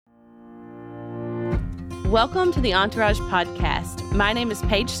Welcome to the Entourage Podcast. My name is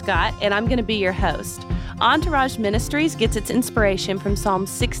Paige Scott, and I'm going to be your host. Entourage Ministries gets its inspiration from Psalm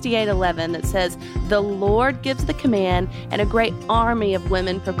 68:11 that says, "The Lord gives the command, and a great army of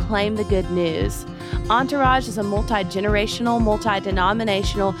women proclaim the good news." Entourage is a multi-generational,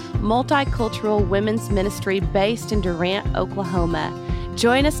 multi-denominational, multicultural women's ministry based in Durant, Oklahoma.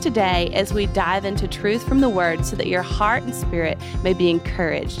 Join us today as we dive into truth from the Word so that your heart and spirit may be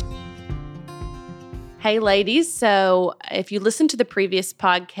encouraged. Hey, ladies. So if you listened to the previous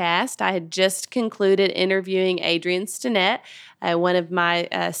podcast, I had just concluded interviewing Adrienne Stinnett, one of my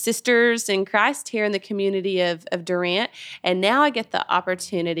sisters in Christ here in the community of Durant. And now I get the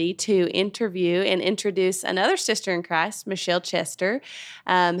opportunity to interview and introduce another sister in Christ, Michelle Chester,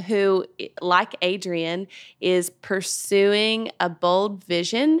 who, like Adrienne, is pursuing a bold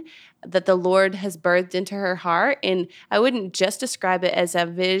vision that the Lord has birthed into her heart. And I wouldn't just describe it as a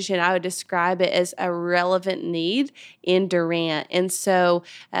vision, I would describe it as a relevant need in Durant. And so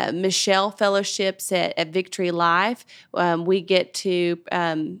Michelle fellowships at Victory Life. We get to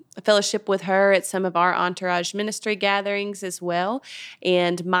fellowship with her at some of our Entourage ministry gatherings as well.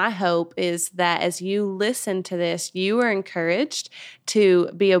 And my hope is that as you listen to this, you are encouraged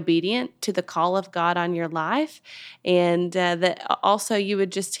to be obedient to the call of God on your life, and that also you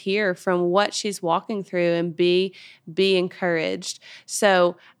would just hear from what she's walking through and be encouraged.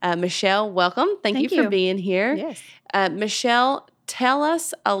 So, Michelle, welcome. Thank you for being here. Yes. Michelle, tell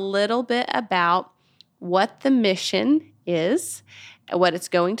us a little bit about what the mission is, what it's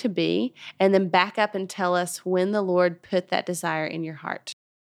going to be, and then back up and tell us when the Lord put that desire in your heart.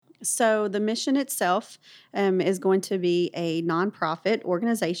 So the mission itself is going to be a nonprofit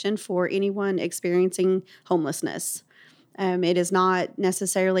organization for anyone experiencing homelessness. It is not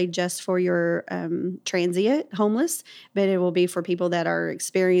necessarily just for your transient homeless, but it will be for people that are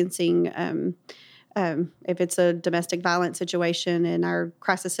experiencing, if it's a domestic violence situation and our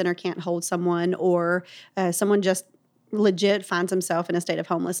crisis center can't hold someone, or someone just legit finds himself in a state of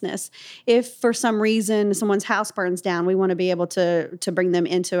homelessness. If for some reason someone's house burns down, we want to be able to bring them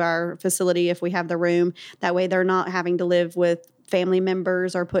into our facility if we have the room. That way they're not having to live with family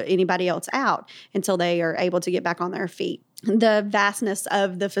members or put anybody else out until they are able to get back on their feet. The vastness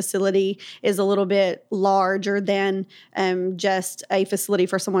of the facility is a little bit larger than just a facility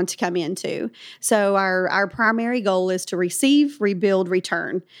for someone to come into. So our primary goal is to receive, rebuild,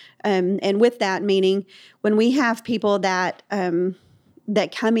 return. And with that, meaning when we have people that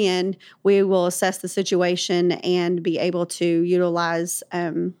come in, we will assess the situation and be able to utilize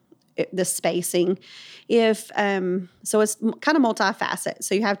the spacing. So it's kind of multifaceted.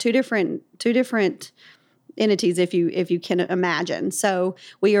 So you have two different entities, if you can imagine. So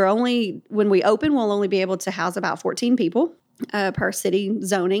when we open, we'll only be able to house about 14 people per city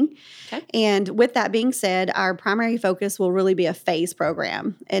zoning. Okay. And with that being said, our primary focus will really be a phase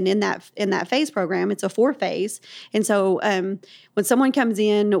program. And in that phase program, it's a 4-phase. And so when someone comes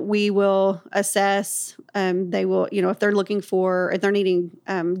in, we will assess, they will, if they're needing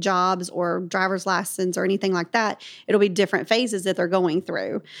jobs or driver's license or anything like that, it'll be different phases that they're going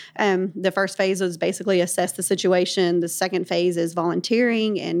through. The first phase is basically assess the situation. The second phase is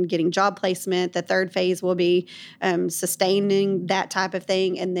volunteering and getting job placement. The third phase will be sustaining that type of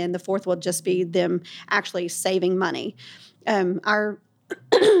thing. And then the fourth will just be them actually saving money. Our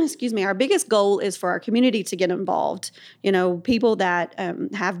biggest goal is for our community to get involved. People that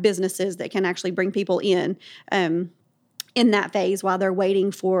have businesses that can actually bring people in that phase while they're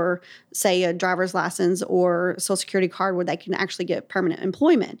waiting for, say, a driver's license or Social Security card where they can actually get permanent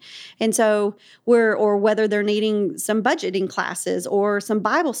employment. And so or whether they're needing some budgeting classes or some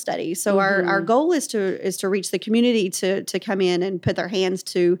Bible studies. So our goal is to reach the community to come in and put their hands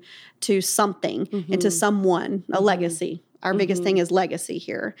to something and to someone, a legacy. Our biggest thing is legacy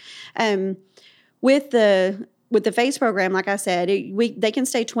here. With the phase program, like I said, they can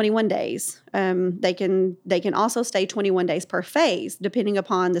stay 21 days. They can also stay 21 days per phase, depending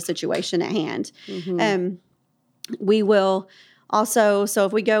upon the situation at hand. We will also, so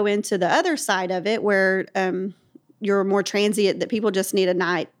if we go into the other side of it, where you're more transient, that people just need a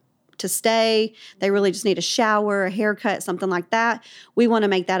night to stay, they really just need a shower, a haircut, something like that, we want to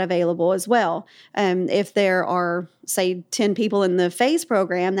make that available as well. If there are, say, 10 people in the phase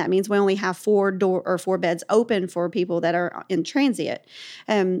program, that means we only have 4 beds open for people that are in transient.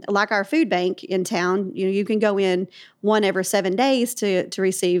 Like our food bank in town, you can go in one every 7 days to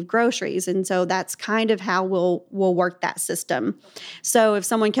receive groceries. And so that's kind of how we'll work that system. So if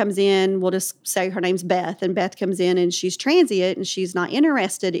someone comes in, we'll just say her name's Beth, and Beth comes in and she's transient and she's not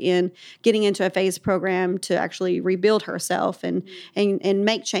interested in getting into a phase program to actually rebuild herself and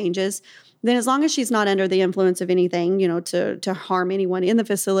make changes. then as long as she's not under the influence of anything, to harm anyone in the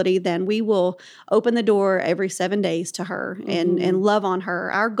facility, then we will open the door every 7 days to her and love on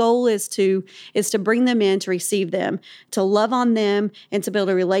her. Our goal is to bring them in, to receive them, to love on them, and to build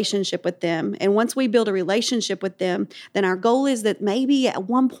a relationship with them. And once we build a relationship with them, then our goal is that maybe at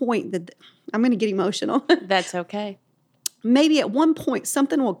one point, that I'm going to get emotional. That's okay. Maybe at one point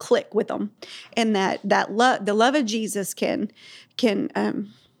something will click with them, and that love, the love of Jesus can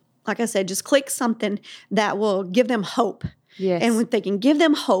like I said, just click something that will give them hope. Yes. And when they can give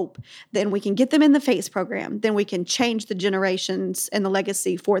them hope, then we can get them in the FACE program. Then we can change the generations and the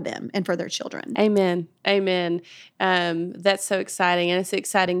legacy for them and for their children. Amen. Amen. That's so exciting. And it's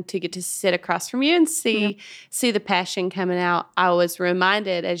exciting to get to sit across from you and see the passion coming out. I was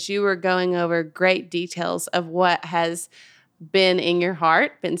reminded as you were going over great details of what has been in your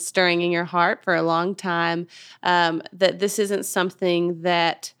heart, been stirring in your heart for a long time, that this isn't something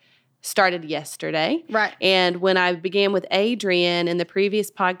that started yesterday. Right. And when I began with Adrian in the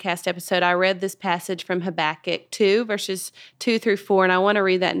previous podcast episode, I read this passage from Habakkuk 2, verses 2 through 4, and I want to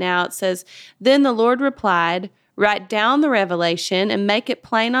read that now. It says, "Then the Lord replied, 'Write down the revelation and make it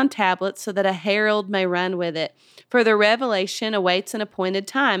plain on tablets so that a herald may run with it. For the revelation awaits an appointed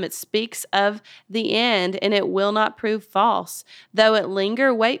time. It speaks of the end, and it will not prove false. Though it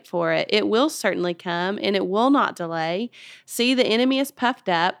linger, wait for it. It will certainly come, and it will not delay. See, the enemy is puffed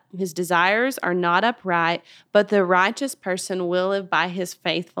up. His desires are not upright, but the righteous person will live by his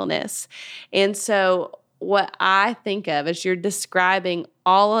faithfulness.'" And so what I think of as you're describing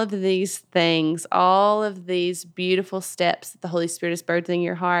all of these things, all of these beautiful steps that the Holy Spirit is birthing in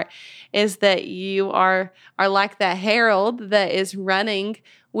your heart, is that you are like that herald that is running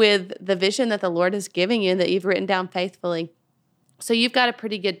with the vision that the Lord is giving you and that you've written down faithfully. So you've got a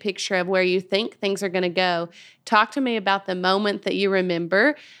pretty good picture of where you think things are going to go. Talk to me about the moment that you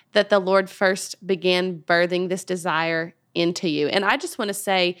remember that the Lord first began birthing this desire into you. And I just want to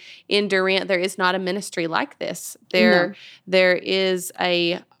say, in Durant, there is not a ministry like this. There is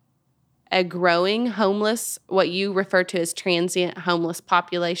a growing homeless, what you refer to as transient homeless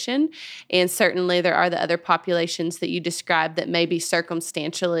population. And certainly there are the other populations that you described that may be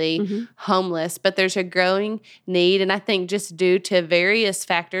circumstantially homeless, but there's a growing need. And I think just due to various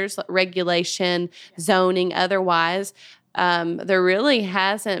factors, regulation, zoning, otherwise, there really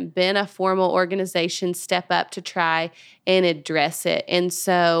hasn't been a formal organization step up to try and address it. And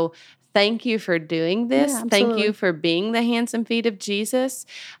so thank you for doing this. Yeah, thank you for being the hands and feet of Jesus,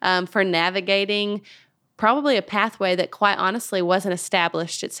 for navigating probably a pathway that quite honestly wasn't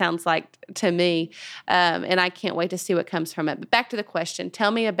established, it sounds like to me. And I can't wait to see what comes from it. But back to the question.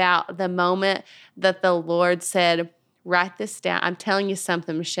 Tell me about the moment that the Lord said, "Write this down. I'm telling you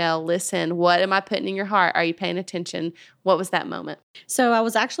something, Michelle. Listen, what am I putting in your heart? Are you paying attention?" What was that moment? So I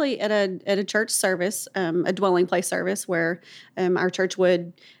was actually at a church service, a dwelling place service, where our church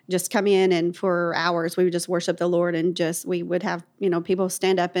would just come in, and for hours we would just worship the Lord, and we would have people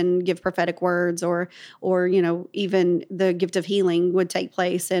stand up and give prophetic words, or even the gift of healing would take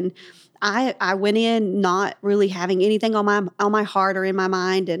place. And I went in not really having anything on my heart or in my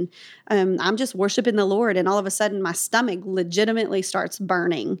mind, and I'm just worshiping the Lord, and all of a sudden my stomach legitimately starts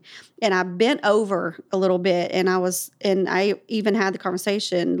burning, and I bent over a little bit, and I even had the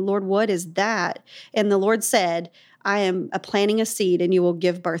conversation, "Lord, what is that?" And the Lord said, "I am planting a seed, and you will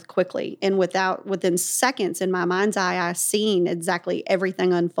give birth quickly." And within seconds, in my mind's eye, I seen exactly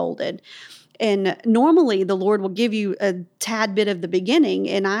everything unfolded. And normally the Lord will give you a tad bit of the beginning,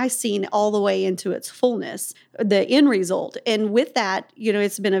 and I seen all the way into its fullness, the end result. And with that,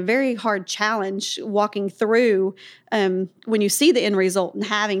 it's been a very hard challenge walking through when you see the end result and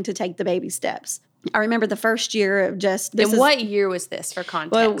having to take the baby steps. I remember the first year of just... And what year was this, for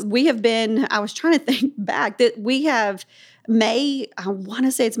context? Well, we have been, I was trying to think back, that we have I want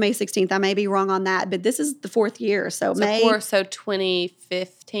to say it's May 16th. I may be wrong on that, but this is the 4th year. So May.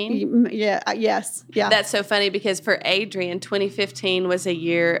 2015? Yeah, yes. Yeah. That's so funny because for Adrian, 2015 was a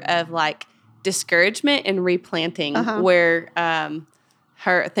year of discouragement and replanting where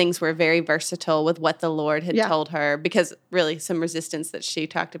her things were very versatile with what the Lord had told her, because really some resistance that she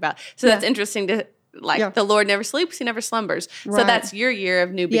talked about. So that's interesting to... the Lord never sleeps, he never slumbers. Right. So that's your year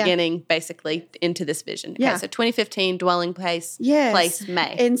of new beginning, basically, into this vision. Okay, so 2015, dwelling place,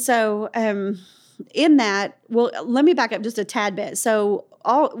 May. And so in that, well, let me back up just a tad bit. So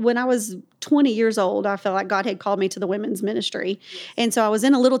when I was 20 years old, I felt like God had called me to the women's ministry. Yes. And so I was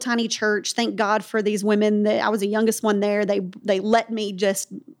in a little tiny church. Thank God for these women. That I was the youngest one there. They let me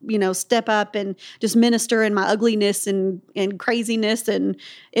just, step up and just minister in my ugliness and craziness and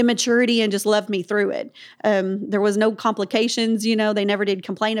immaturity, and just loved me through it. There was no complications. They never did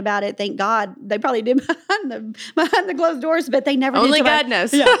complain about it. Thank God. They probably did behind the closed doors, but they never Only did. God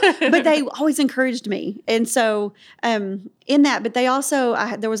knows. Yeah. But they always encouraged me. And so in that, but they also,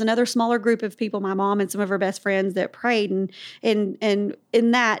 there was another smaller group of people, my mom and some of her best friends, that prayed and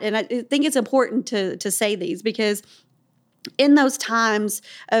in that. And I think it's important to say these, because in those times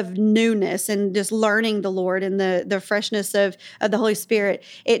of newness and just learning the Lord and the freshness of the Holy Spirit,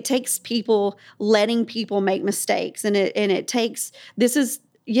 it takes people letting people make mistakes. And it takes,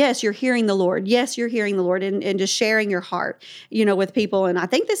 yes, you're hearing the Lord. Yes, you're hearing the Lord, and just sharing your heart, with people. And I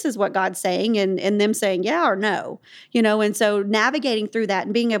think this is what God's saying, and them saying yeah or no, and so navigating through that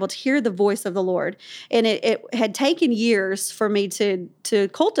and being able to hear the voice of the Lord. And it had taken years for me to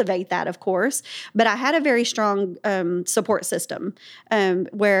cultivate that, of course, but I had a very strong support system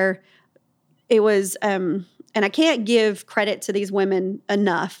where it was, and I can't give credit to these women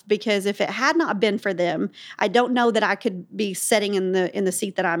enough, because if it had not been for them, I don't know that I could be sitting in the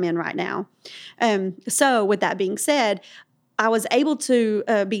seat that I'm in right now. So with that being said, I was able to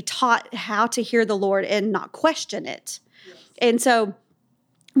be taught how to hear the Lord and not question it. Yes. And so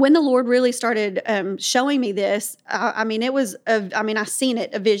when the Lord really started showing me this, it was, I seen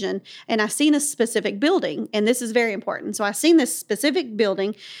it, a vision, and I seen a specific building, and this is very important. So I seen this specific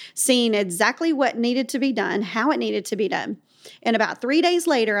building, seen exactly what needed to be done, how it needed to be done. And about 3 days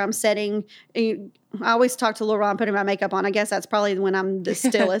later, I'm sitting, I always talk to Laura, I'm putting my makeup on. I guess that's probably when I'm the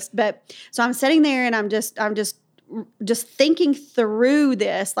stillest. But so I'm sitting there, and I'm just thinking through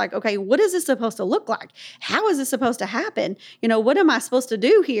this, like, okay, what is this supposed to look like? How is this supposed to happen? What am I supposed to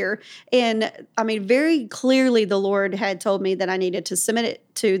do here? And very clearly the Lord had told me that I needed to submit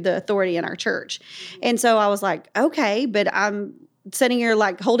it to the authority in our church. Mm-hmm. And so I was like, okay, but I'm sitting here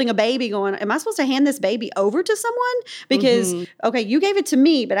like holding a baby going, am I supposed to hand this baby over to someone? Because, okay, you gave it to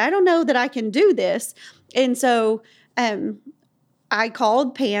me, but I don't know that I can do this. And so, I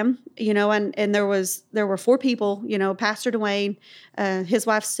called Pam, and there were 4 people, Pastor Dwayne, his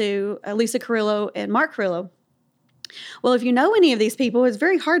wife Sue, Lisa Carrillo, and Mark Carrillo. Well, if you know any of these people, it's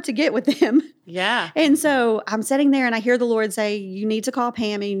very hard to get with them. Yeah. And so I'm sitting there, and I hear the Lord say, you need to call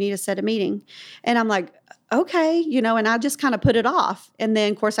Pam and you need to set a meeting. And I'm like, okay, and I just kind of put it off. And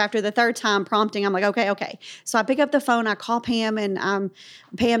then, of course, after the 3rd time prompting, I'm like, okay. So I pick up the phone, I call Pam, and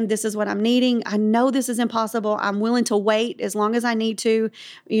Pam, this is what I'm needing. I know this is impossible. I'm willing to wait as long as I need to,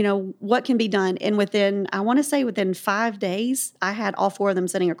 what can be done? And within 5 days, I had all 4 of them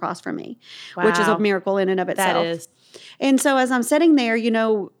sitting across from me, which is a miracle in and of itself. That is. And so as I'm sitting there,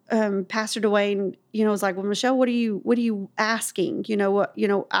 Pastor Dwayne, was like, well, Michelle, what are you asking?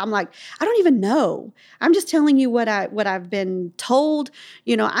 I'm like, I don't even know. I'm just telling you what I've been told.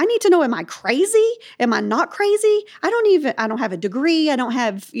 I need to know, am I crazy? Am I not crazy? I don't have a degree. I don't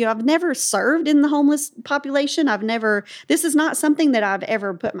have, I've never served in the homeless population. This is not something that I've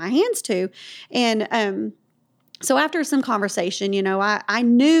ever put my hands to. And, so after some conversation, I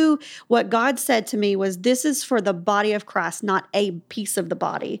knew what God said to me was, this is for the body of Christ, not a piece of the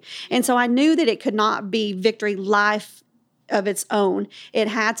body. And so I knew that it could not be Victory Life of its own. It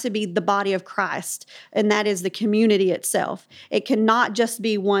had to be the body of Christ, and that is the community itself. It cannot just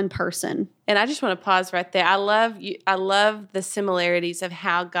be one person. And I just want to pause right there. I love the similarities of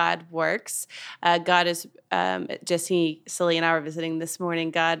how God works. God is, Jesse, Sully, and I were visiting this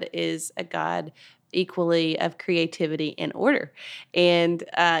morning. God is a God equally of creativity and order. And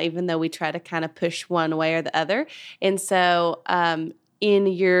even though we try to kind of push one way or the other. And so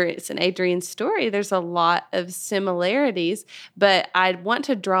it's an Adrian story, there's a lot of similarities, but I want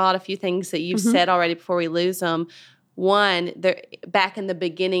to draw out a few things that you've said already before we lose them. One, back in the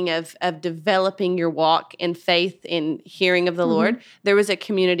beginning of developing your walk in faith in hearing of the Lord, there was a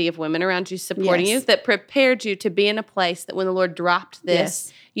community of women around you supporting you that prepared you to be in a place that when the Lord dropped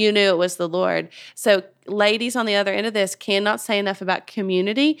this, you knew it was the Lord. So ladies on the other end of this cannot say enough about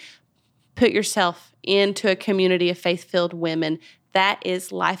community. Put yourself into a community of faith-filled women. That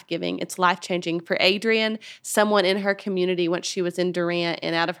is life-giving. It's life-changing. For Adrian, someone in her community, once she was in Durant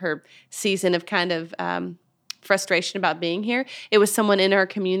and out of her season of kind of frustration about being here, it was someone in her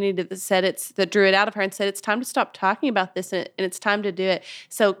community that drew it out of her and said, it's time to stop talking about this and it's time to do it.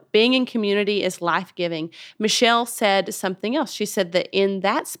 So being in community is life-giving. Michelle said something else. She said that in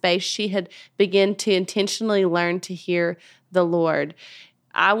that space, she had begun to intentionally learn to hear the Lord.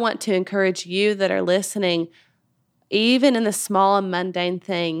 I want to encourage you that are listening, even in the small and mundane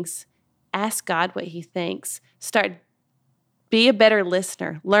things, ask God what he thinks. Be a better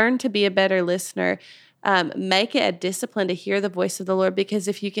listener. Learn to be a better listener. Make it a discipline to hear the voice of the Lord, because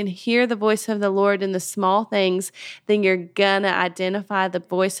if you can hear the voice of the Lord in the small things, then you're going to identify the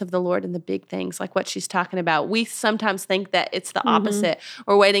voice of the Lord in the big things, like what she's talking about. We sometimes think that it's the opposite.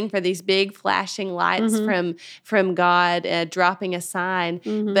 We're waiting for these big flashing lights from God dropping a sign,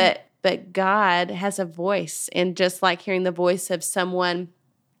 but God has a voice, and just like hearing the voice of someone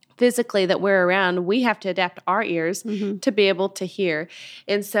physically that we're around, we have to adapt our ears to be able to hear.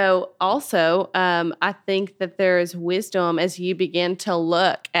 And so also, I think that there is wisdom as you begin to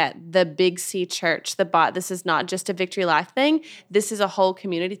look at the Big C Church, this is not just a Victory Life thing. This is a whole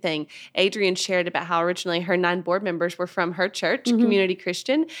community thing. Adrienne shared about how originally her 9 board members were from her church, Community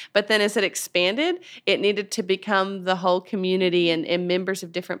Christian, but then as it expanded, it needed to become the whole community and members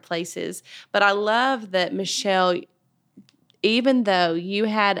of different places. But I love that, Michelle, even though you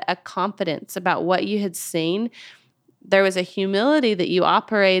had a confidence about what you had seen, there was a humility that you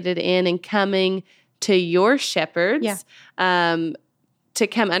operated in coming to your shepherds to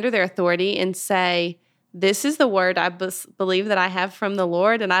come under their authority and say, this is the word I believe that I have from the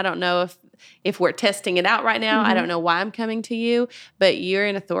Lord, and I don't know if we're testing it out right now. I don't know why I'm coming to you, but you're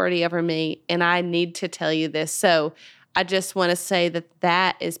in authority over me, and I need to tell you this. So I just want to say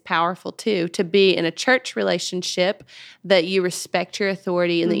that is powerful too, to be in a church relationship, that you respect your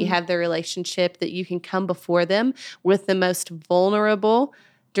authority and that you have the relationship that you can come before them with the most vulnerable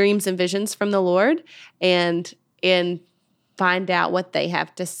dreams and visions from the Lord and find out what they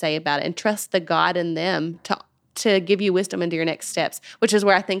have to say about it and trust the God in them to give you wisdom into your next steps, which is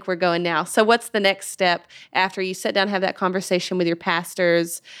where I think we're going now. So what's the next step after you sit down and have that conversation with your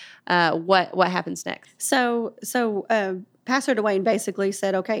pastors? What happens next? So Pastor Dwayne basically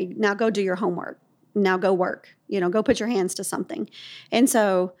said, okay, now go do your homework. Now go work. Go put your hands to something. And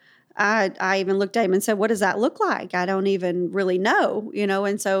so I even looked at him and said, what does that look like? I don't even really know,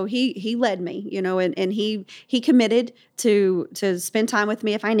 and so he led me, and he committed to spend time with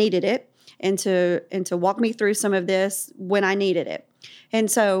me if I needed it and to walk me through some of this when I needed it.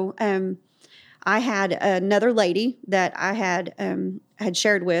 And so I had another lady that I had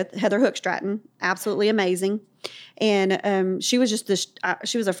shared with, Heather Hookstratton, absolutely amazing. And she was just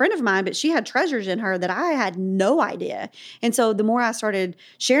she was a friend of mine, but she had treasures in her that I had no idea. And so the more I started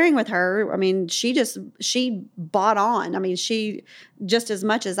sharing with her, she bought on. She just as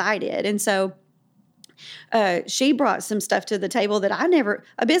much as I did. And so she brought some stuff to the table that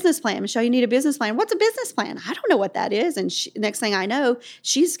a business plan. Michelle, you need a business plan. What's a business plan? I don't know what that is. And next thing I know,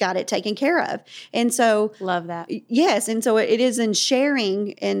 she's got it taken care of. And so, love that. Yes. And so it is in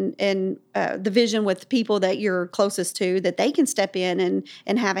sharing and the vision with people that you're closest to, that they can step in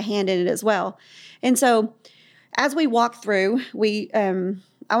and have a hand in it as well. And so as we walk through,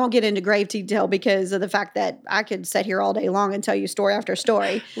 I won't get into grave detail because of the fact that I could sit here all day long and tell you story after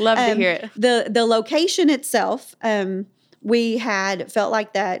story. Love to hear it. The location itself, we had felt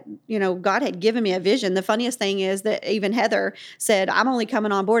like that, God had given me a vision. The funniest thing is that even Heather said, I'm only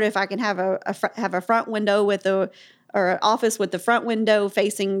coming on board if I can have a front window or an office with the front window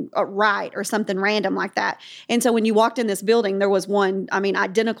facing right or something random like that. And so when you walked in this building, there was one,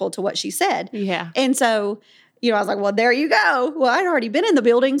 identical to what she said. Yeah. And so I was like, well, there you go. Well, I'd already been in the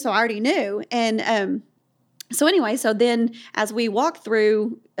building, so I already knew. And so anyway, so then as we walked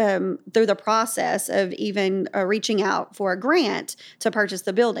through the process of even reaching out for a grant to purchase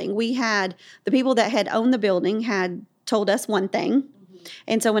the building, we had the people that had owned the building had told us one thing.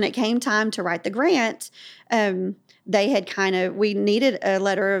 And so when it came time to write the grant, they had we needed a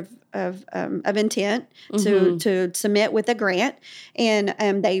letter of intent to submit with a grant,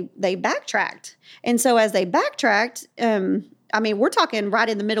 and they backtracked. And so as they backtracked, we're talking right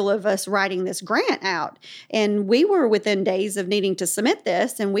in the middle of us writing this grant out, and we were within days of needing to submit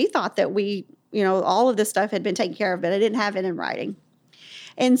this, and we thought that all of this stuff had been taken care of, but I didn't have it in writing.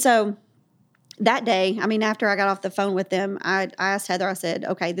 And so that day, after I got off the phone with them, I asked Heather, I said,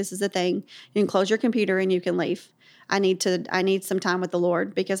 okay, this is the thing. You can close your computer and you can leave. I need some time with the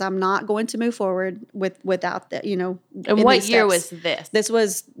Lord because I'm not going to move forward without that, And what year was this? This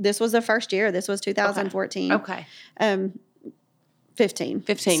was the first year. This was 2014. Okay. 15.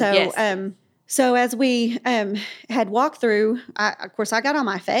 15, so, yes. So as we had walked through, of course, I got on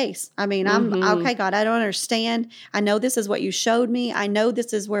my face. I'm okay, God, I don't understand. I know this is what you showed me. I know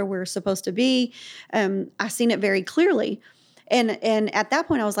this is where we're supposed to be. I seen it very clearly. And at that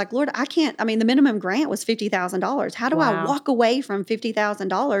point, I was like, Lord, I can't. The minimum grant was $50,000. How do I walk away from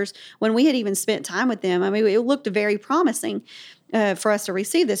 $50,000 when we had even spent time with them? It looked very promising for us to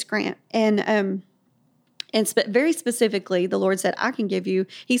receive this grant. And And very specifically, the Lord said, I can give you,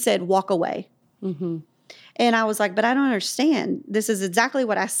 he said, walk away. Mm-hmm. And I was like, but I don't understand. This is exactly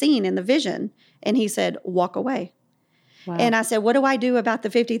what I seen in the vision. And he said, walk away. Wow. And I said, what do I do about the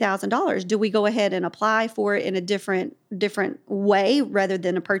 $50,000? Do we go ahead and apply for it in a different way rather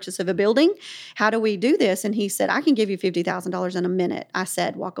than a purchase of a building? How do we do this? And he said, I can give you $50,000 in a minute. I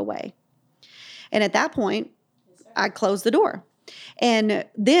said, walk away. And at that point, I closed the door. And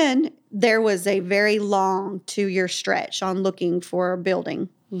then there was a very long 2-year stretch on looking for a building.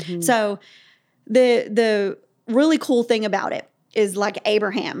 Mm-hmm. So the really cool thing about it is, like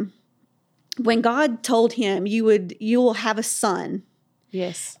Abraham, when God told him you will have a son.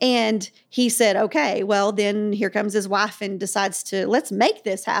 Yes. And he said, okay, well, then here comes his wife and decides to, let's make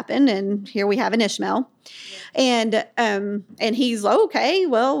this happen. And here we have an Ishmael. Yeah. And he's okay,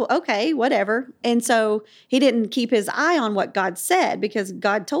 well, okay, whatever. And so he didn't keep his eye on what God said, because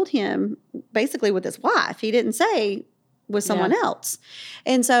God told him basically with his wife. He didn't say with someone else.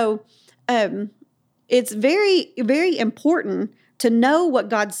 And so it's very, very important to know what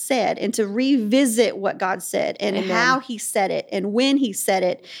God said and to revisit what God said and Amen. How he said it and when he said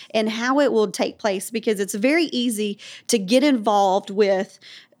it and how it will take place, because it's very easy to get involved with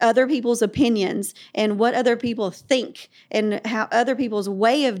other people's opinions and what other people think and how other people's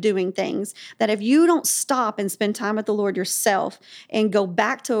way of doing things, that if you don't stop and spend time with the Lord yourself and go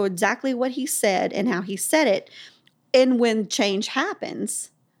back to exactly what he said and how he said it, and when change happens,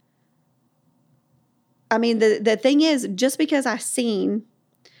 I mean, the thing is, just because I seen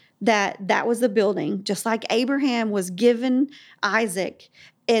that was the building, just like Abraham was given Isaac,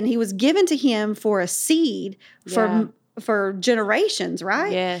 and he was given to him for a seed for generations,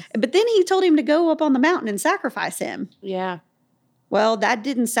 right? Yes. But then he told him to go up on the mountain and sacrifice him. Yeah. Well, that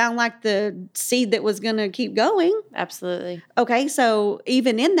didn't sound like the seed that was going to keep going. Absolutely. Okay, so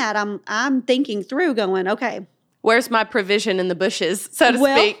even in that, I'm thinking through, going, okay, where's my provision in the bushes, so to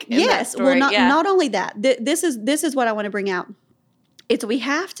speak? Yes. Well, not only that. This is what I want to bring out. It's we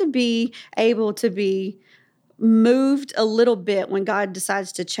have to be able to be moved a little bit when God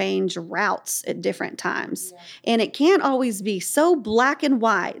decides to change routes at different times. Yeah. And it can't always be so black and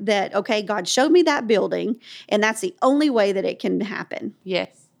white that, okay, God showed me that building, and that's the only way that it can happen.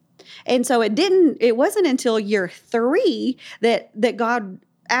 Yes. And so it wasn't until year 3 that God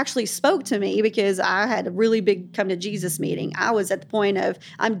actually spoke to me, because I had a really big come to Jesus meeting. I was at the point of,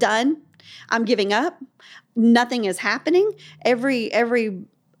 I'm done. I'm giving up. Nothing is happening. Every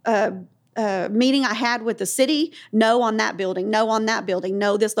meeting I had with the city, no on that building, no on that building,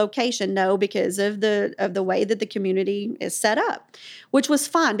 no this location, no, because of the way that the community is set up, which was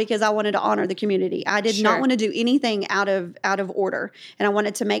fine because I wanted to honor the community. I did not want to do anything out of order, and I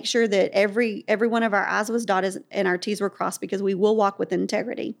wanted to make sure that every one of our I's was dotted and our T's were crossed, because we will walk with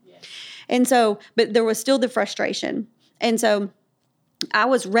integrity. Yeah. And so, but there was still the frustration, and so I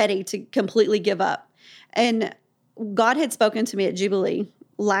was ready to completely give up. And God had spoken to me at Jubilee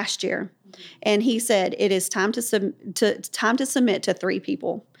last year. And he said, it is time to submit to 3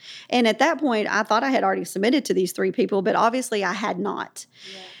 people. And at that point, I thought I had already submitted to these 3 people, but obviously I had not.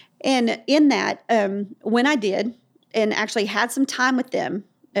 Yeah. And in that, when I did, and actually had some time with them,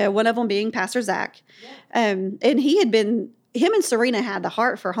 one of them being Pastor Zach, and him and Serena had the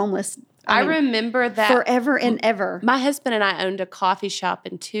heart for homeless. I remember that. Forever and ever. My husband and I owned a coffee shop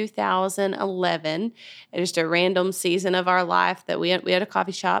in 2011. Just a random season of our life that we had a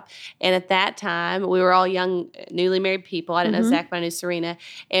coffee shop. And at that time, we were all young, newly married people. I didn't know Zach, but I knew Serena.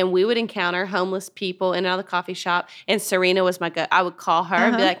 And we would encounter homeless people in and out of the coffee shop. And Serena was I would call her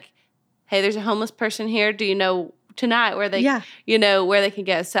and be like, hey, there's a homeless person here. Do you know tonight where they, where they can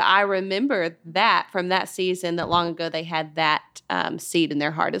go? So I remember that from that season, that long ago they had that seed in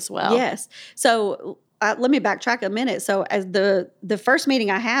their heart as well. Yes. So let me backtrack a minute. So as the first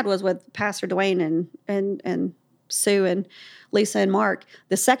meeting I had was with Pastor Dwayne and Sue and Lisa and Mark.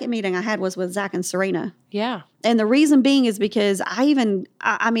 The second meeting I had was with Zach and Serena. Yeah. And the reason being is because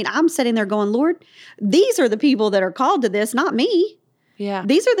I'm sitting there going, Lord, these are the people that are called to this, not me. Yeah.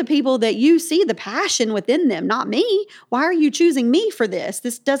 These are the people that you see the passion within them, not me. Why are you choosing me for this?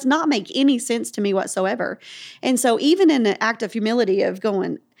 This does not make any sense to me whatsoever. And so even in the act of humility of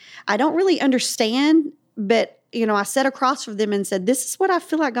going, I don't really understand, but, I sat across from them and said, this is what I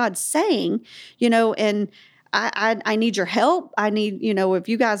feel like God's saying, and I need your help. I need, if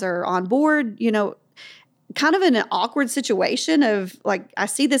you guys are on board, kind of in an awkward situation of like, I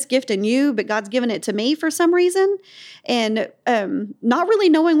see this gift in you, but God's given it to me for some reason, and not really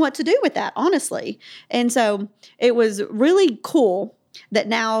knowing what to do with that, honestly. And so it was really cool that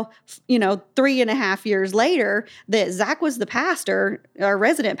now, 3.5 years later, that Zach was the pastor, our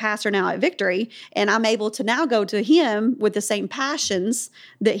resident pastor now at Victory, and I'm able to now go to him with the same passions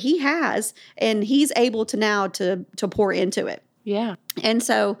that he has, and he's able to now to pour into it. Yeah. And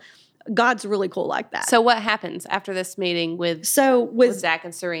so God's really cool like that. So what happens after this meeting with Zach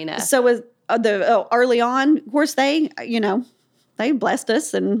and Serena? So with early on, of course, they blessed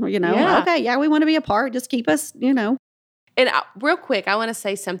us, and okay, we want to be a part. Just keep us, And real quick, I want to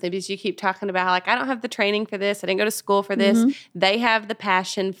say something because you keep talking about how, like, I don't have the training for this. I didn't go to school for this. Mm-hmm. They have the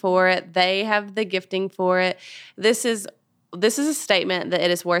passion for it. They have the gifting for it. This is a statement that it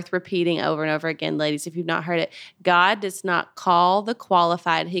is worth repeating over and over again, ladies, if you've not heard it. God does not call the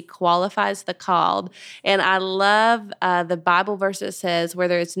qualified. He qualifies the called. And I love the Bible verse that says, where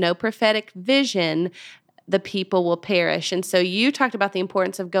there is no prophetic vision, the people will perish. And so you talked about the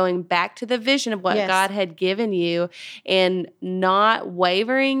importance of going back to the vision of what God had given you and not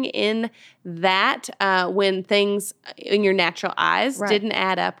wavering in that when things in your natural eyes didn't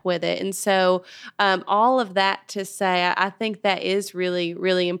add up with it. And so all of that to say, I think that is really,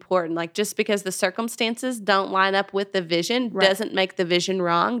 really important. Like, just because the circumstances don't line up with the vision doesn't make the vision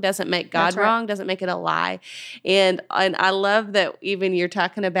wrong, doesn't make God wrong, doesn't make it a lie. And I love that even you're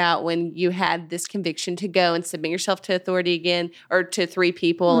talking about when you had this conviction to go and submit yourself to authority again, or to 3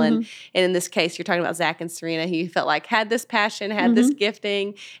 people. Mm-hmm. And in this case, you're talking about Zach and Serena, who you felt like had this passion, had this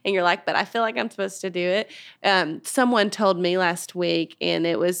gifting, and you're like, but I feel like I'm supposed to do it. Someone told me last week, and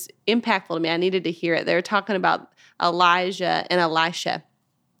it was impactful to me. I needed to hear it. They were talking about Elijah and Elisha.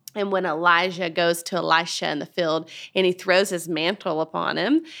 And when Elijah goes to Elisha in the field and he throws his mantle upon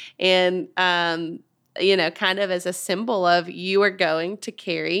him, and, kind of as a symbol of, you are going to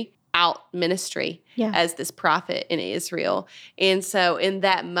carry out ministry as this prophet in Israel. And so in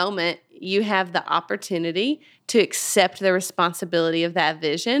that moment, you have the opportunity to accept the responsibility of that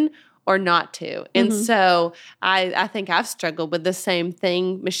vision or not to. And so I think I've struggled with the same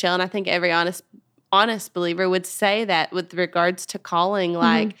thing, Michelle, and I think every honest believer would say that with regards to calling,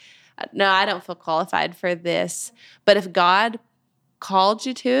 like, no, I don't feel qualified for this. But if God called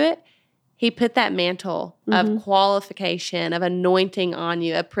you to it, He put that mantle of qualification, of anointing on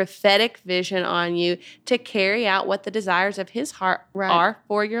you, a prophetic vision on you to carry out what the desires of His heart are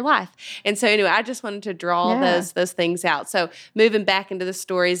for your life. And so anyway, I just wanted to draw those things out. So moving back into the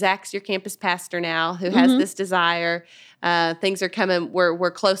story, Zach's your campus pastor now, who has this desire. Things are coming.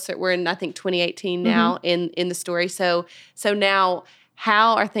 We're closer. We're in, I think, 2018 now in the story. So now,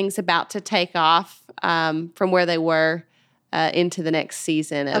 how are things about to take off from where they were into the next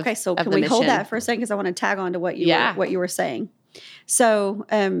season of so can we hold that for a second, because I want to tag on to what you were saying. So,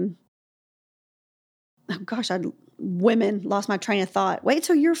 women, lost my train of thought. Wait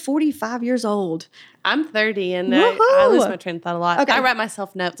till you're 45 years old. I'm 30, and I lose my train of thought a lot. Okay. I write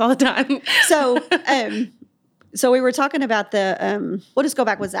myself notes all the time. So we were talking about we'll just go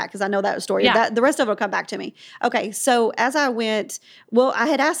back with Zach, because I know that story. Yeah. The rest of it will come back to me. Okay, so as I went, I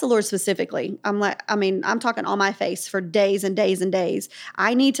had asked the Lord specifically. I'm talking on my face for days and days and days.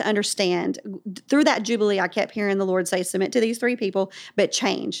 I need to understand. Through that Jubilee, I kept hearing the Lord say, submit to these 3 people, but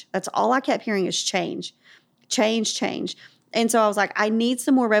change. That's all I kept hearing is change. Change, change. And so I was like, I need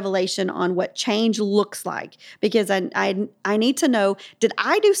some more revelation on what change looks like, because I need to know, did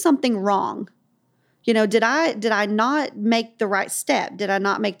I do something wrong? Did I not make the right step? Did I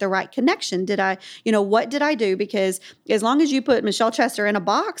not make the right connection? What did I do? Because as long as you put Michelle Chester in a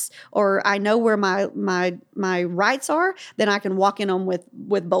box, or I know where my rights are, then I can walk in them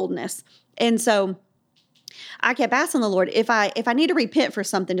with boldness. And so I kept asking the Lord, if I need to repent for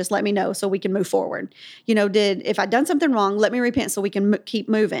something, just let me know so we can move forward. If I've done something wrong, let me repent so we can keep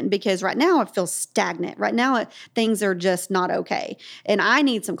moving, because right now it feels stagnant. Right now things are just not okay. And I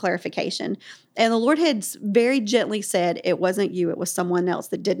need some clarification. And the Lord had very gently said, it wasn't you, it was someone else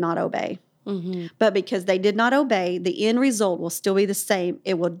that did not obey. Mm-hmm. But because they did not obey, the end result will still be the same.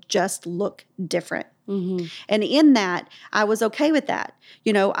 It will just look different. Mm-hmm. And in that, I was okay with that.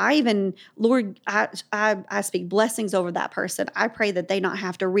 Lord, I speak blessings over that person. I pray that they not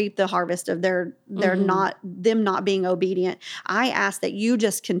have to reap the harvest of them not being obedient. I ask that you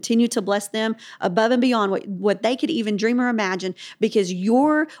just continue to bless them above and beyond what they could even dream or imagine, because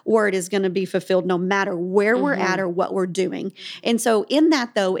your word is going to be fulfilled no matter where we're at or what we're doing. And so in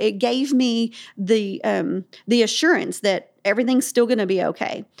that, though, it gave me the assurance that everything's still going to be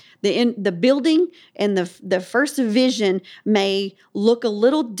okay. The building and the first vision may look a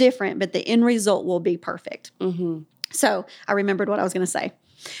little different, but the end result will be perfect. Mm-hmm. So I remembered what I was going to say.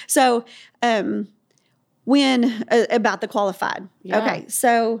 So when about the qualified. Yeah. Okay,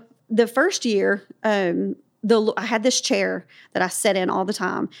 so the first year, I had this chair that I sat in all the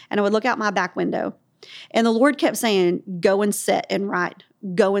time, and I would look out my back window, and the Lord kept saying, "Go and sit and write.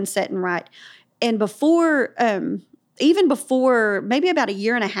 Go and sit and write." And before, even before, maybe about a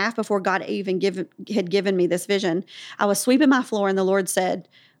year and a half before God even had given me this vision, I was sweeping my floor, and the Lord said,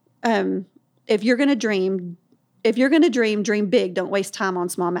 "If you're going to dream, dream big. Don't waste time on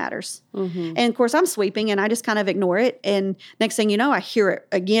small matters." And of course, I'm sweeping, and I just kind of ignore it. And next thing you know, I hear it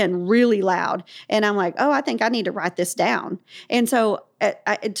again really loud. And I'm like, oh, I think I need to write this down. And so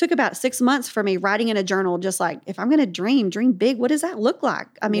it took about 6 months for me writing in a journal, just like, if I'm going to dream big, what does that look like?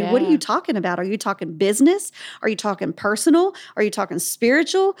 I mean, what are you talking about? Are you talking business? Are you talking personal? Are you talking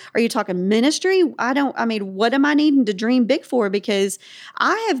spiritual? Are you talking ministry? What am I needing to dream big for? Because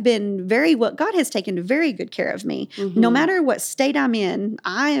I have been God has taken very good care of me. No matter what state I'm in,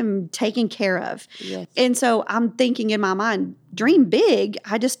 I am taken care of. Yes. And so I'm thinking in my mind, dream big.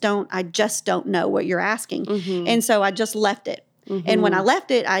 I just don't know what you're asking. And so I just left it. And when I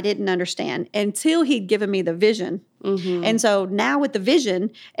left it, I didn't understand until he'd given me the vision. And so now with the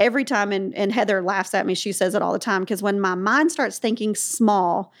vision, every time, and Heather laughs at me, she says it all the time, because when my mind starts thinking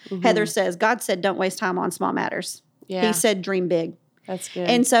small, Heather says, God said, don't waste time on small matters. Yeah. He said, dream big. That's good.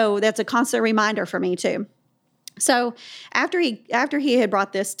 And so that's a constant reminder for me too. So after he had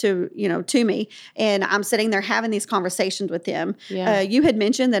brought this to me, and I'm sitting there having these conversations with him, you had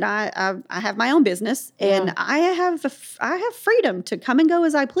mentioned that I have my own business, and I have freedom to come and go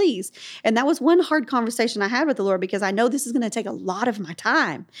as I please. And that was one hard conversation I had with the Lord, because I know this is going to take a lot of my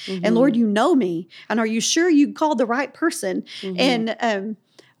time. And Lord, you know me, and are you sure you called the right person? And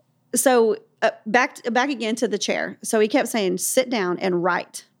so back again to the chair. So he kept saying, sit down and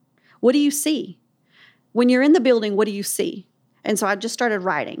write. What do you see? When you're in the building, what do you see? And so I just started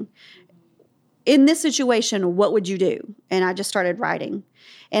writing. In this situation, what would you do? And I just started writing.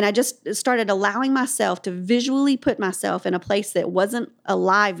 And I just started allowing myself to visually put myself in a place that wasn't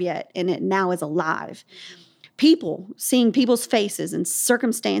alive yet, and it now is alive. Seeing people's faces and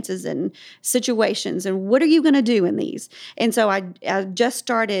circumstances and situations, and what are you going to do in these? And so I just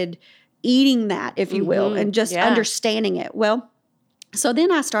started eating that, if you will, and just understanding it. Well, so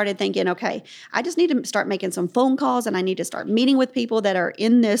then I started thinking, okay, I just need to start making some phone calls, and I need to start meeting with people that are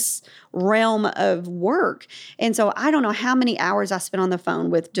in this realm of work. And so I don't know how many hours I spent on the phone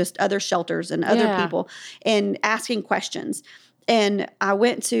with just other shelters and other people and asking questions. And I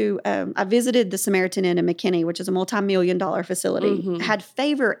went to, I visited the Samaritan Inn in McKinney, which is a multi-million-dollar facility. Had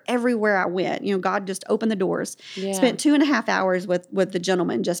favor everywhere I went. God just opened the doors. Spent 2.5 hours with the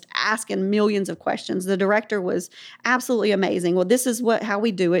gentleman, just asking millions of questions. The director was absolutely amazing. Well, this is how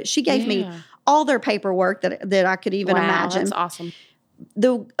we do it. She gave me all their paperwork that I could even imagine. That's awesome.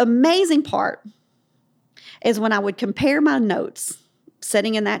 The amazing part is when I would compare my notes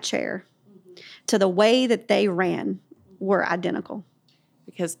sitting in that chair to the way that they ran were identical.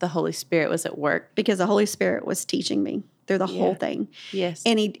 Because the Holy Spirit was at work. Because the Holy Spirit was teaching me through the whole thing. Yes.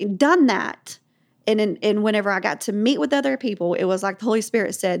 And he'd done that. And whenever I got to meet with other people, it was like the Holy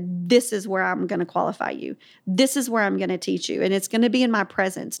Spirit said, this is where I'm going to qualify you. This is where I'm going to teach you. And it's going to be in my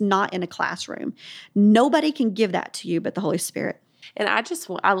presence, not in a classroom. Nobody can give that to you but the Holy Spirit. And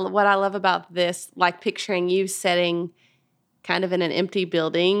what I love about this, like picturing you sitting kind of in an empty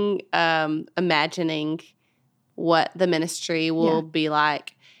building, imagining what the ministry will be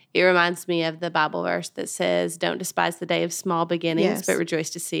like. It reminds me of the Bible verse that says, don't despise the day of small beginnings, but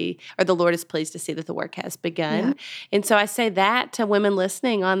rejoice to see, or the Lord is pleased to see that the work has begun. Yeah. And so I say that to women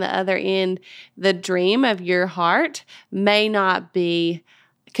listening on the other end. The dream of your heart may not be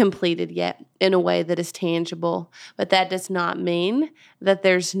completed yet in a way that is tangible, but that does not mean that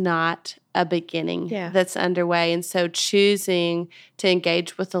there's not a beginning that's underway. And so choosing to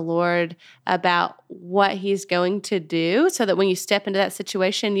engage with the Lord about what he's going to do, so that when you step into that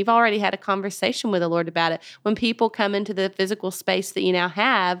situation, you've already had a conversation with the Lord about it. When people come into the physical space that you now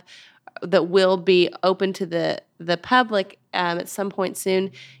have that will be open to the public at some point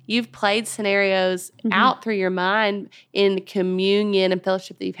soon, you've played scenarios out through your mind in communion and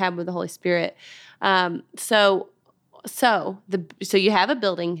fellowship that you've had with the Holy Spirit. So you have a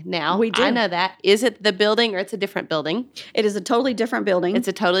building now. We do. I know that. Is it the building, or it's a different building? It is a totally different building. It's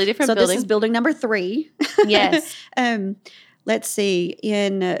a totally different building. So this is building number 3. Yes. Let's see.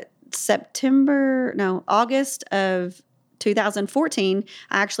 In August of 2014,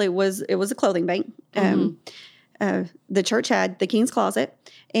 it was a clothing bank. The church had the King's Closet,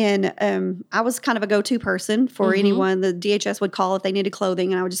 and I was kind of a go-to person for anyone. The DHS would call if they needed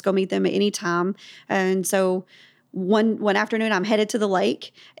clothing, and I would just go meet them at any time. And so one afternoon, I'm headed to the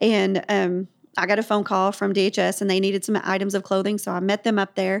lake, and I got a phone call from DHS and they needed some items of clothing. So I met them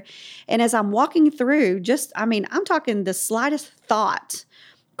up there. And as I'm walking through, I'm talking the slightest thought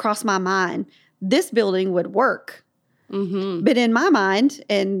crossed my mind, this building would work. Mm-hmm. But in my mind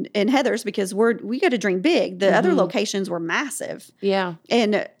and Heather's, because we got to drink big, the other locations were massive. Yeah.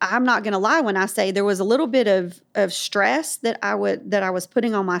 And I'm not going to lie when I say there was a little bit of stress that I was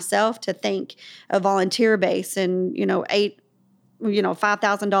putting on myself to think a volunteer base and,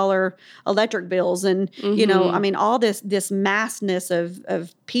 $5,000 electric bills and, all this massness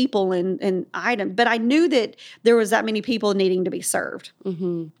of people and items. But I knew that there was that many people needing to be served.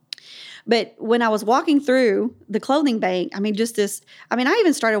 Mm-hmm. But when I was walking through the clothing bank, I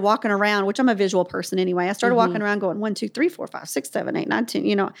even started walking around, which I'm a visual person anyway. I started walking around going 1, 2, 3, 4, 5, 6, 7, 8, 9,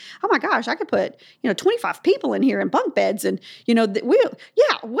 10, oh my gosh, I could put, 25 people in here in bunk beds and, wait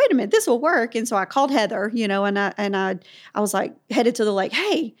a minute, this will work. And so I called Heather, and I was like headed to the lake,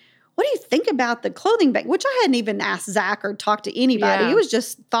 hey, what do you think about the clothing bank? Which I hadn't even asked Zach or talked to anybody. Yeah. It was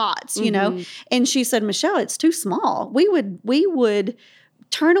just thoughts, and she said, Michelle, it's too small. We would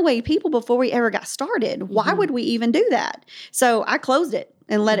turn away people before we ever got started. Why would we even do that? So I closed it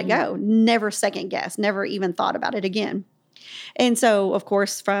and let it go. Never second guessed, never even thought about it again. And so, of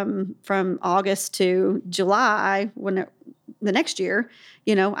course, from August to July, the next year,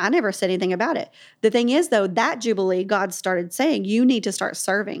 I never said anything about it. The thing is, though, that Jubilee, God started saying, you need to start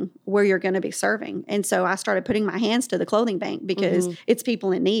serving where you're going to be serving. And so I started putting my hands to the clothing bank because it's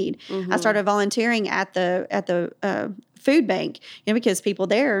people in need. I started volunteering at the food bank, because people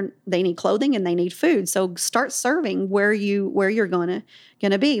there, they need clothing and they need food. So start serving where you're gonna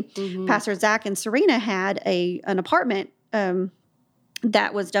be. Pastor Zach and Serena had an apartment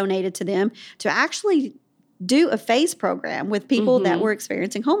that was donated to them to actually do a phase program with people that were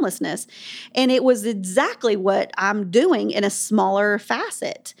experiencing homelessness. And it was exactly what I'm doing in a smaller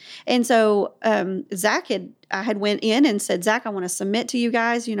facet. And so I had went in and said, Zach, I want to submit to you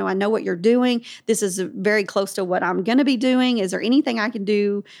guys. I know what you're doing. This is very close to what I'm going to be doing. Is there anything I can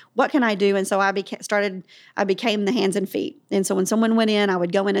do? What can I do? And so I became the hands and feet. And so when someone went in, I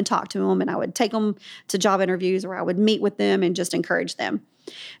would go in and talk to them, and I would take them to job interviews, or I would meet with them and just encourage them.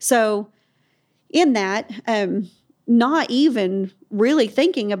 So in that, not even really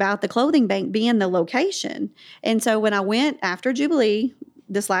thinking about the clothing bank being the location. And so when I went after Jubilee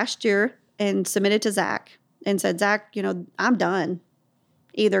this last year and submitted to Zach and said, Zach, I'm done.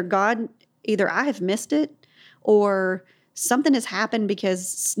 Either I have missed it or something has happened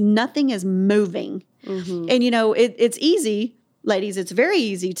because nothing is moving. And, it's easy. Ladies, it's very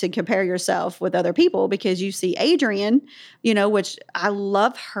easy to compare yourself with other people because you see Adrienne, which I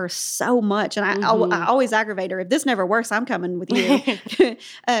love her so much. And I always aggravate her. If this never works, I'm coming with you.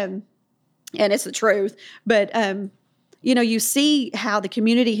 And it's the truth. But, you see how the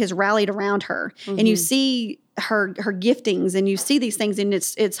community has rallied around her and you see her giftings and you see these things, and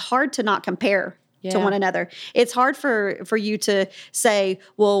it's hard to not compare to one another. It's hard for you to say,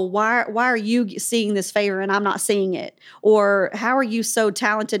 well, why are you seeing this favor and I'm not seeing it? Or how are you so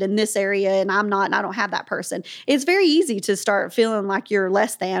talented in this area and I'm not, and I don't have that person? It's very easy to start feeling like you're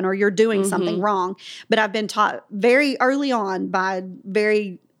less than or you're doing something wrong. But I've been taught very early on by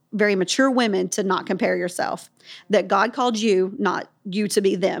very, very mature women to not compare yourself, that God called you, not you to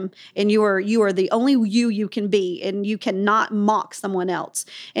be them. And you are the only you can be, and you cannot mock someone else.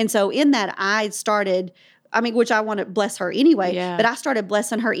 And so in that, I started, which I want to bless her anyway, but I started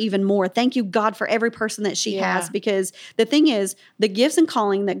blessing her even more. Thank you, God, for every person that she has, because the thing is, the gifts and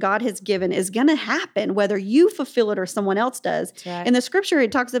calling that God has given is going to happen whether you fulfill it or someone else does. Right. In the scripture,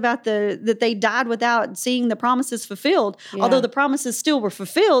 it talks about that they died without seeing the promises fulfilled. Yeah. Although the promises still were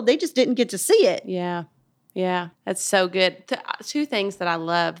fulfilled, they just didn't get to see it. Yeah. Yeah, that's so good. Two things that I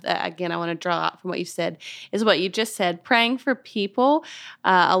love that, again, I want to draw out from what you said is what you just said, praying for people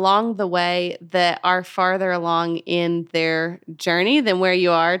along the way that are farther along in their journey than where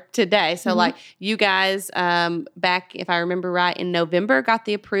you are today. So like you guys back, if I remember right, in November got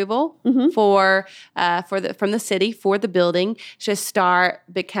the approval from the city for the building to start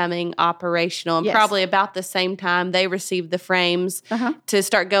becoming operational. And probably about the same time they received the frames to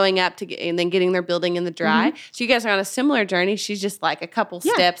start going up and then getting their building in the dry. So you guys are on a similar journey. She's just like a couple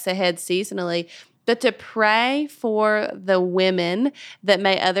steps ahead seasonally. But to pray for the women that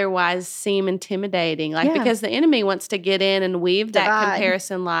may otherwise seem intimidating, because the enemy wants to get in and weave that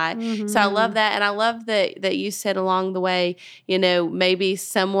comparison lie. So I love that. And I love that you said along the way, maybe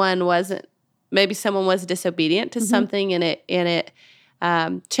someone was disobedient to something and it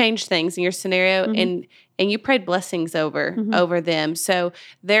changed things in your scenario. and you prayed blessings over them. So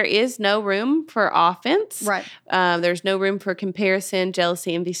there is no room for offense. Right. There's no room for comparison,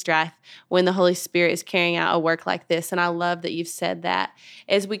 jealousy, envy, strife when the Holy Spirit is carrying out a work like this. And I love that you've said that.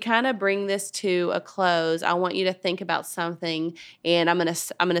 As we kind of bring this to a close, I want you to think about something, and I'm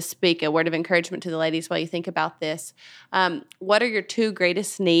gonna speak a word of encouragement to the ladies while you think about this. What are your two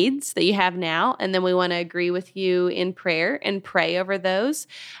greatest needs that you have now? And then we want to agree with you in prayer and pray over those.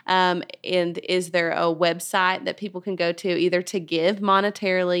 And is there a website that people can go to either to give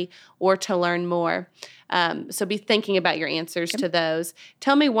monetarily or to learn more? So be thinking about your answers to those.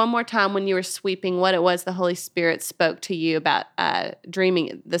 Tell me one more time when you were sweeping what it was the Holy Spirit spoke to you about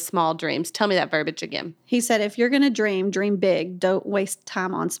dreaming the small dreams. Tell me that verbiage again. He said, if you're going to dream big. Don't waste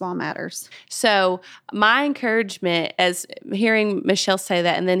time on small matters. So my encouragement, as hearing Michelle say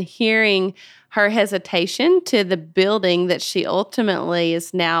that and then hearing her hesitation to the building that she ultimately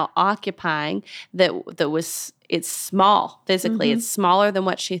is now occupying, it's small physically. It's smaller than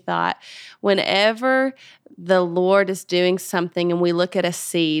what she thought. Whenever the Lord is doing something and we look at a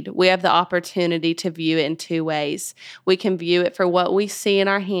seed, we have the opportunity to view it in two ways. We can view it for what we see in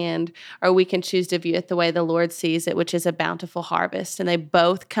our hand, or we can choose to view it the way the Lord sees it, which is a bountiful harvest. And they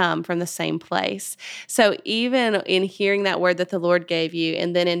both come from the same place. So even in hearing that word that the Lord gave you,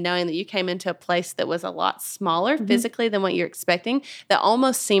 and then in knowing that you came into a place that was a lot smaller physically than what you're expecting, that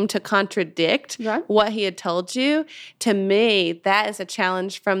almost seemed to contradict what he had told you, to me, that is a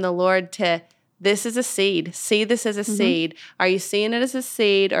challenge from the Lord to, this is a seed. See this as a seed. Are you seeing it as a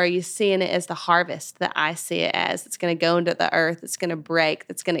seed, or are you seeing it as the harvest that I see it as? It's going to go into the earth. It's going to break.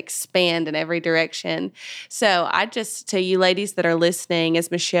 It's going to expand in every direction. So to you ladies that are listening,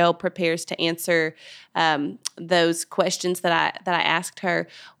 as Michelle prepares to answer those questions that I asked her,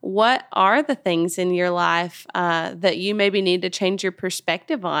 what are the things in your life that you maybe need to change your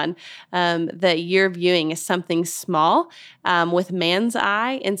perspective on, that you're viewing as something small with man's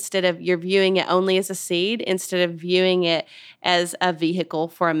eye, instead of you're viewing it only as a seed, instead of viewing it as a vehicle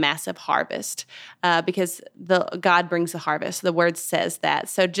for a massive harvest, because God brings the harvest. The word says that.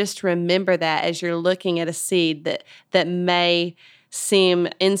 So just remember that as you're looking at a seed that may seem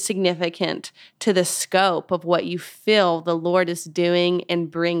insignificant to the scope of what you feel the Lord is doing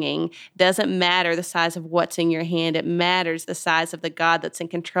and bringing. Doesn't matter the size of what's in your hand. It matters the size of the God that's in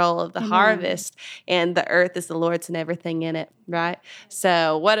control of the harvest, and the earth is the Lord's and everything in it, right?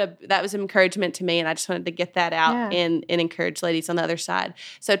 So that was encouragement to me, and I just wanted to get that out and encourage ladies on the other side.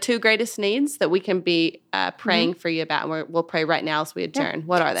 So 2 greatest needs that we can be praying for you about, and we'll pray right now as we adjourn.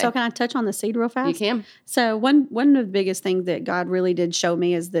 What are they? So can I touch on the seed real fast? You can. So one of the biggest things that God really did show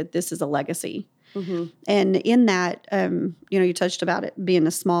me is that this is a legacy. And in that, you touched about it being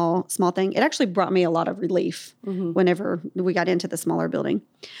a small thing. It actually brought me a lot of relief whenever we got into the smaller building.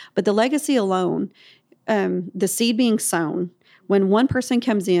 But the legacy alone, the seed being sown, when one person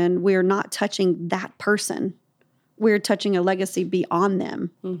comes in, we're not touching that person. We're touching a legacy beyond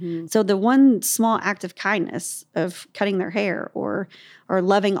them. So the one small act of kindness of cutting their hair or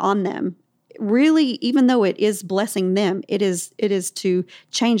loving on them, really, even though it is blessing them, it is to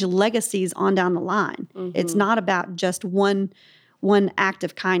change legacies on down the line. It's not about just one act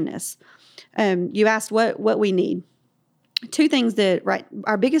of kindness. You asked what we need. 2 things that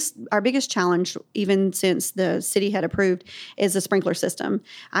our biggest challenge, even since the city had approved, is the sprinkler system.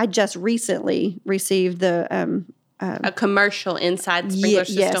 I just recently received the a commercial inside sprinkler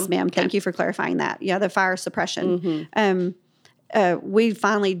system. Yes, ma'am. Okay. Thank you for clarifying that. Yeah, the fire suppression. We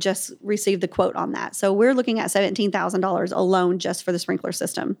finally just received the quote on that. So we're looking at $17,000 alone just for the sprinkler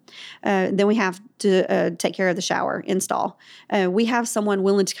system. Then we have to take care of the shower install. We have someone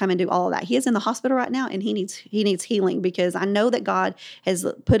willing to come and do all of that. He is in the hospital right now, and he needs healing, because I know that God has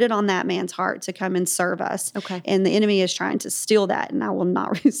put it on that man's heart to come and serve us. Okay. And the enemy is trying to steal that, and I will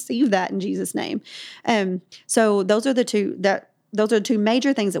not receive that in Jesus' name. So those are the two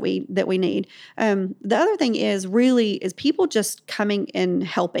major things that we need. The other thing is people just coming and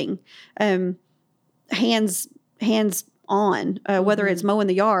helping, hands on, whether it's mowing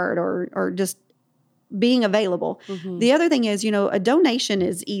the yard or just being available. The other thing is, a donation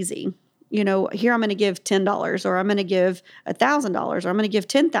is easy. Here I'm going to give $10, or I'm going to give $1,000, or I'm going to give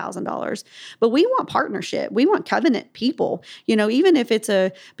 $10,000. But we want partnership. We want covenant people. Even if it's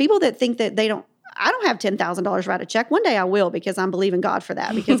people that think that I don't have $10,000 to write a check. One day I will, because I'm believing God for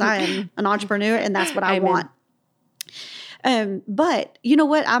that, because I am an entrepreneur and that's what I want. But you know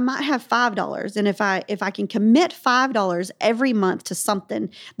what? I might have $5. And if I can commit $5 every month to something,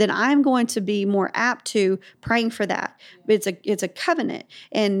 then I'm going to be more apt to praying for that. It's a covenant.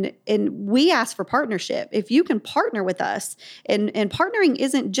 And we ask for partnership. If you can partner with us, and partnering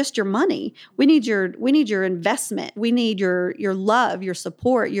isn't just your money. We need your investment. We need your love, your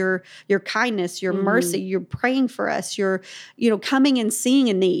support, your kindness, your mercy. You're praying for us. You're, coming and seeing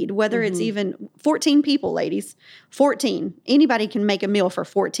a need, whether it's even 14 people, ladies, 14. Anybody can make a meal for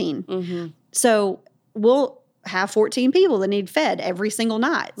 14. So we'll have 14 people that need fed every single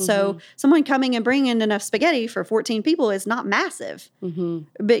night. So someone coming and bringing enough spaghetti for 14 people is not massive.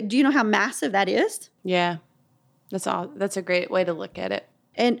 But do you know how massive that is? Yeah. That's a great way to look at it.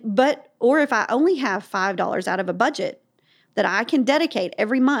 Or if I only have $5 out of a budget that I can dedicate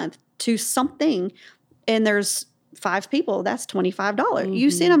every month to something, and there's 5 people, that's $25.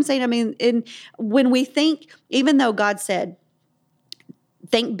 You see what I'm saying? I mean, when we think, even though God said,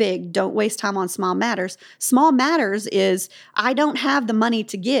 think big, don't waste time on small matters. Small matters is, I don't have the money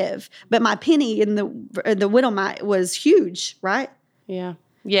to give, but my penny in the widow mite was huge, right? Yeah.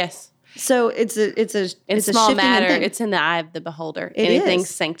 Yes. So it's a small matter. thing. It's in the eye of the beholder. Anything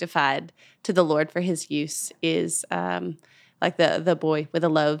sanctified to the Lord for His use is like the boy with the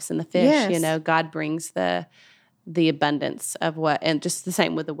loaves and the fish. Yes. God brings the abundance of and just the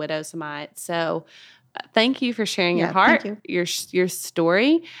same with the widow's mite. So thank you for sharing your heart, your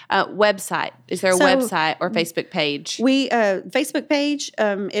story. Website. Is there a website or Facebook page? Facebook page.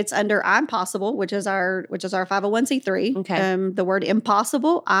 It's under I'm Possible, which is our 501c3. Okay. The word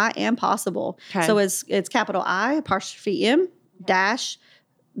impossible, I am possible. Okay. So it's capital I apostrophe M dash,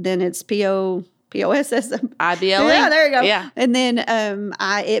 then it's POSS. IBLE. Yeah, there you go. Yeah. And then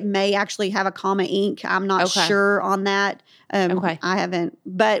it may actually have a comma inc. I'm not sure on that. I haven't.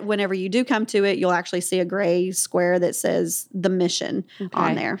 But whenever you do come to it, you'll actually see a gray square that says the mission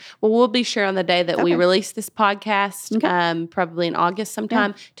on there. Well, we'll be sure on the day that we release this podcast, probably in August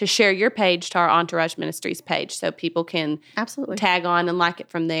sometime, to share your page to our Entourage Ministries page so people can tag on and like it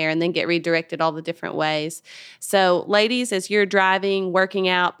from there and then get redirected all the different ways. So, ladies, as you're driving, working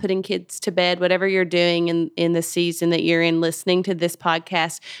out, putting kids to bed, whatever you're doing in the season that you're in listening to this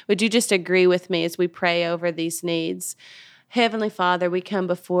podcast, would you just agree with me as we pray over these needs? Heavenly Father, we come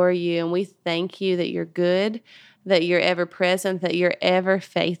before you and we thank you that you're good, that you're ever present, that you're ever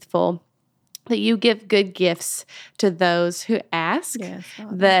faithful, that you give good gifts to those who ask,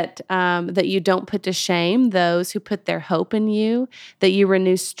 that you don't put to shame those who put their hope in you, that you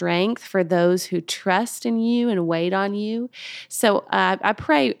renew strength for those who trust in you and wait on you. So I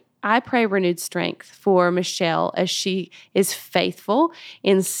pray renewed strength for Michelle as she is faithful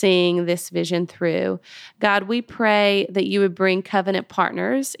in seeing this vision through. God, we pray that you would bring covenant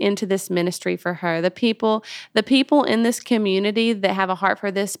partners into this ministry for her. The people in this community that have a heart for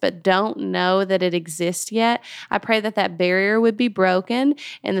this but don't know that it exists yet. I pray that barrier would be broken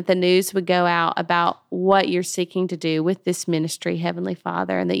and that the news would go out about what you're seeking to do with this ministry, Heavenly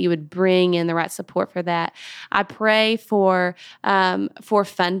Father, and that you would bring in the right support for that. I pray for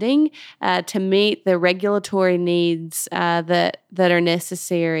funding to meet the regulatory needs that are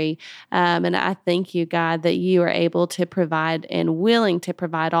necessary. And I thank you, God, that you are able to provide and willing to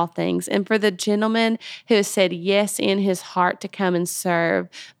provide all things. And for the gentleman who has said yes in his heart to come and serve,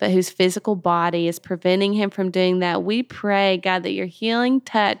 but whose physical body is preventing him from doing that, we pray, God, that your healing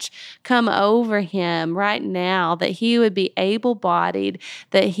touch come over him right now, that he would be able-bodied,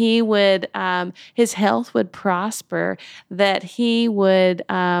 that he would, his health would prosper, that he would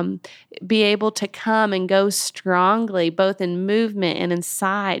be able to come and go strongly, both in movement and in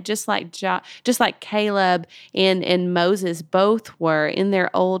sight, just like Caleb and Moses both were in their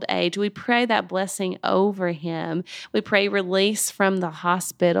old age. We pray that blessing over him. We pray release from the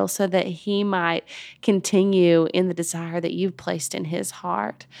hospital so that he might continue in the desire that you've placed in his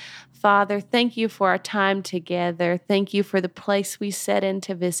heart. Father, thank you for our time together. Thank you for the place we set in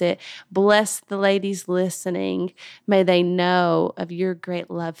to visit. Bless the ladies listening. May they know of your great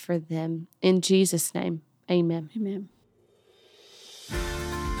love for them. In Jesus' name, amen. Amen.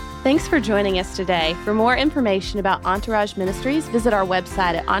 Thanks for joining us today. For more information about Entourage Ministries, visit our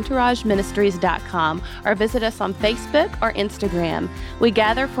website at entourageministries.com or visit us on Facebook or Instagram. We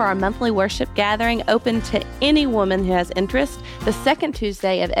gather for our monthly worship gathering open to any woman who has interest the second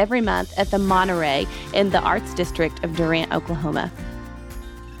Tuesday of every month at the Monterey in the Arts District of Durant, Oklahoma.